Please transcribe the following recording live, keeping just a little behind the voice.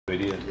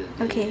Ready?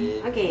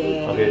 Okay.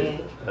 Okay.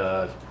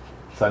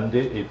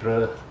 Sunday,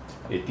 April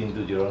 18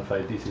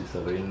 2005. This is a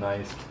very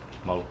nice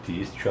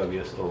Maltese, 12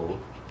 years old.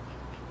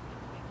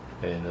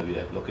 And we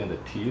have looked at the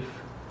teeth.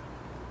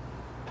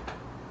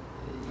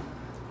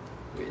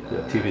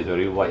 The teeth is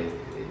very white.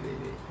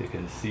 You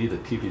can see the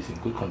teeth is in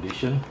good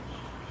condition.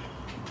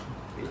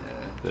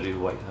 Very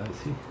white, I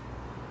see.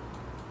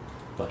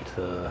 But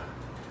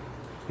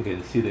you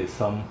can see there's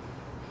some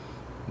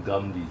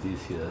gum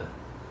disease here.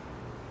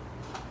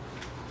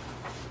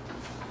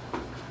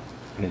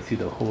 You can see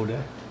the hole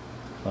there.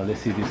 Now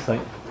let's see this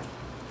side.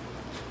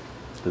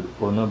 The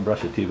owner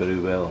brushed the teeth very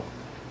well.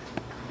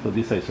 So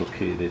this side is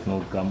okay, there's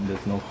no gum,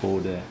 there's no hole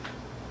there.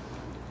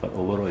 But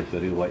overall it's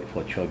very white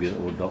for a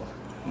 12-year-old dog.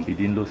 He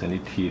didn't lose any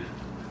teeth.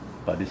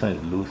 But this one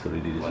is loose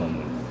already, this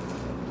one.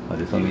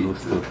 This one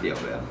loose tooth.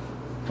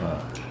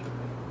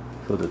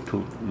 So the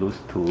loose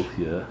tooth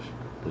here,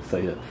 the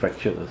side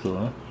fractured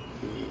also.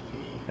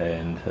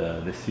 And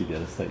let's see the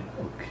other side.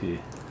 Okay.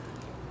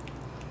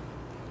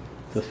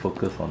 Just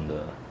focus on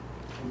the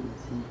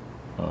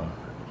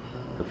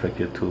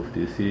fractured tooth. Do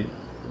you see it?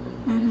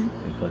 You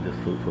can just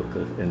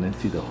focus and then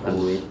see the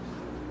hole.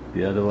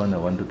 The other one I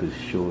wanted to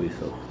show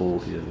is a hole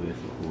here. Where's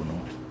the hole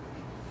now?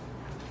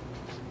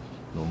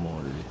 No more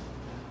already.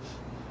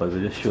 But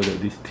we just show that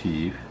this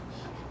teeth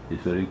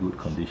is very good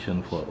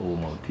condition for old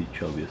Maltese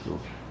 12 years old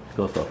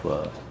because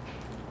of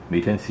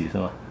每天洗是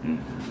吗?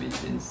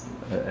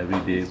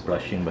 Everyday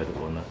brushing by the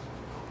owner.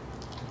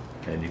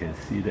 And you can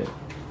see that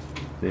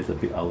there's a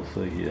big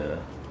ulcer here.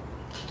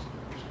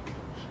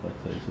 But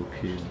it's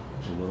okay.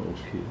 Overall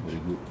okay, very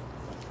good.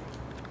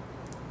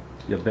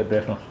 You have bad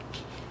breath, huh?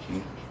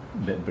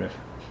 Bad breath.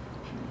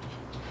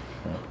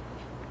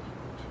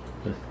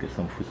 Let's get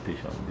some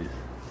footage on this.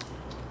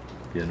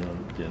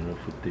 General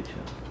footage.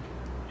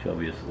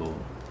 12 years old.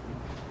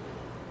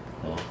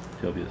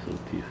 12 years old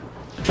teeth.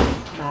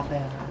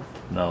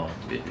 Now,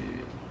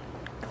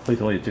 为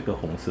什么有这个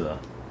红色啊？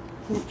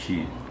武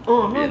器。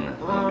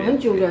很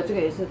久了，这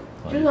个也是，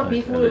就是说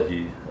皮肤。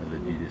allergy,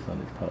 this one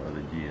is part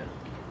allergy 啊。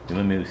你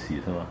们没有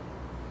洗是吗？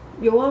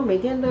有啊，每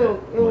天都有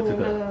用那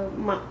个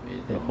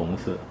这个红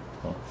色。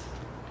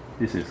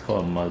This is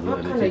called muzzle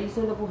allergy。看了医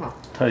生都不好。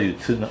他有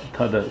吃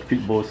他的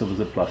feed bowl 是不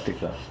是 plastic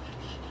的？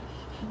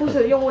不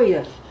是用喂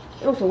的，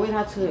用手喂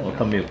他吃的。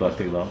他没有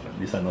plastic 咯，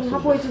他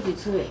不会自己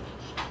吃诶。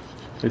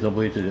为什么不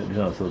会自己？你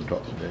想说 drop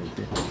的一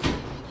些？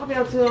他不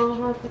要吃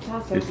哦，他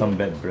手。There's some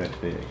bad breath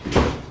there,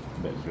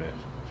 bad breath.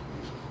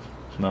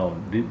 Now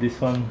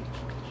this one，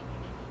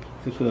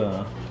 这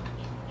个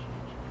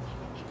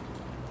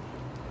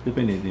这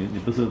边你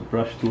不是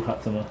brush too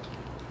hard 是吗？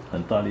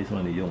很大力是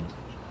吗？你用？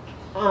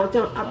这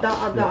样up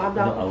down。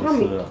他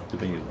没有，这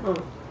边有。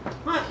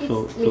他每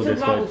次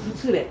抓50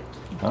次嘞。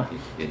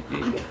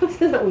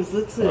现在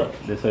50次。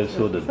That's why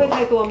so the dog. 会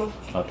太多吗？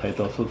太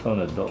多，so some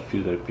the dog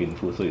feel very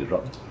painful, so he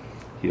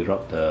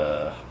rub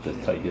the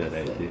side here.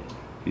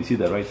 You see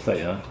the right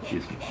side,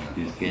 is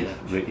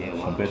red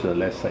compared to the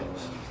left side.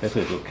 That's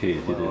why it's okay.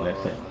 You see the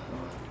left side,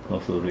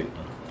 not so red.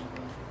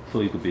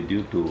 So it could be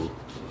due to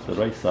the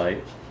right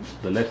side.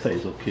 The left side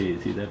is okay. You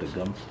see that the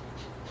gums,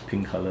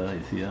 pink color.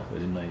 You see,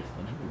 very nice.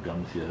 The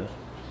gums here.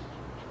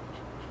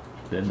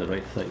 Then the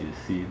right side, you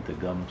see the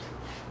gums.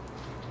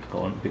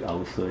 Got one big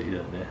ulcer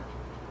here, there.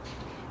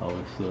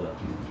 Ulcer.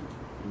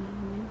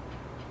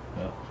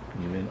 Yeah,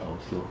 remain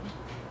ulcer.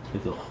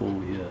 There's a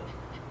hole here,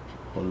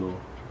 hollow.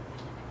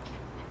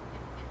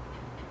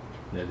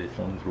 There's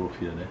some growth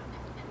here, there.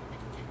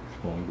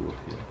 Small growth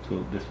here.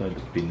 So that's why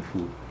the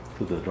painful.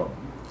 So the dog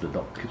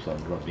keeps on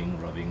rubbing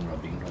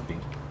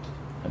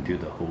until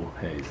the whole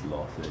hair is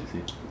lost. You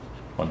see,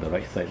 on the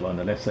right side, on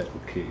the left side,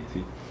 okay. You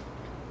see,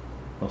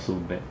 not so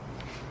bad.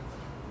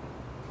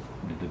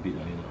 Little bit,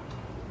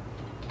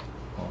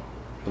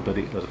 So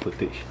take the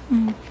footage.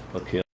 Okay.